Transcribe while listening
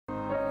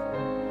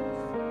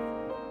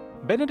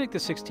Benedict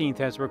XVI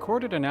has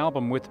recorded an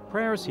album with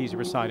prayers he's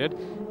recited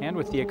and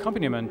with the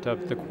accompaniment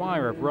of the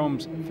choir of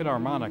Rome's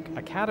Philharmonic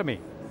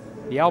Academy.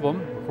 The album,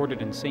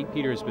 recorded in St.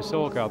 Peter's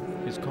Basilica,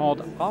 is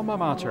called Alma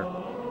Mater.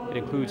 It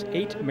includes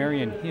 8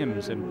 Marian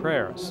hymns and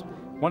prayers.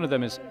 One of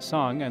them is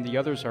sung and the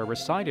others are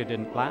recited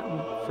in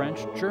Latin, French,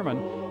 German,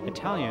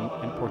 Italian,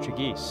 and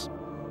Portuguese.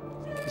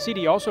 The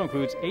CD also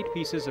includes 8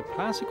 pieces of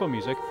classical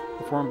music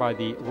performed by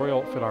the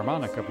Royal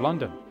Philharmonic of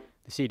London.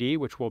 The CD,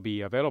 which will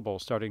be available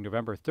starting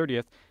November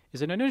 30th,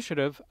 is an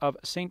initiative of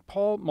St.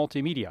 Paul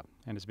Multimedia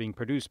and is being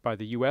produced by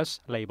the U.S.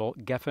 label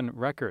Geffen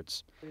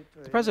Records.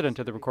 The president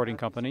of the recording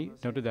company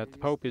noted that the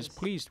Pope is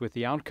pleased with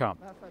the outcome.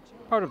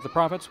 Part of the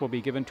profits will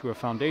be given to a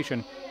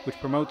foundation which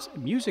promotes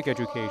music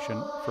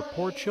education for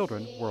poor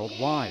children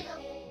worldwide.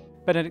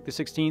 Benedict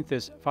XVI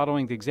is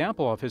following the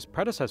example of his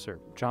predecessor,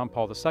 John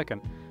Paul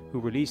II, who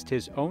released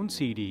his own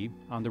CD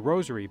on the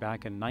Rosary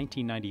back in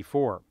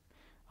 1994.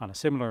 On a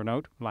similar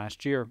note,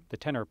 last year, the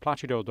tenor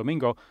Placido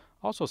Domingo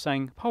also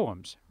sang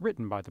poems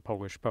written by the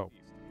Polish Pope.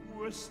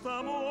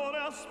 Quest'amore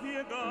ha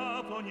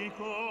spiegato ogni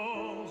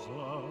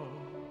cosa,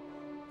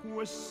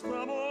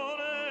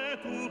 quest'amore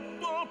è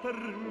tutto per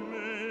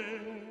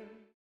me.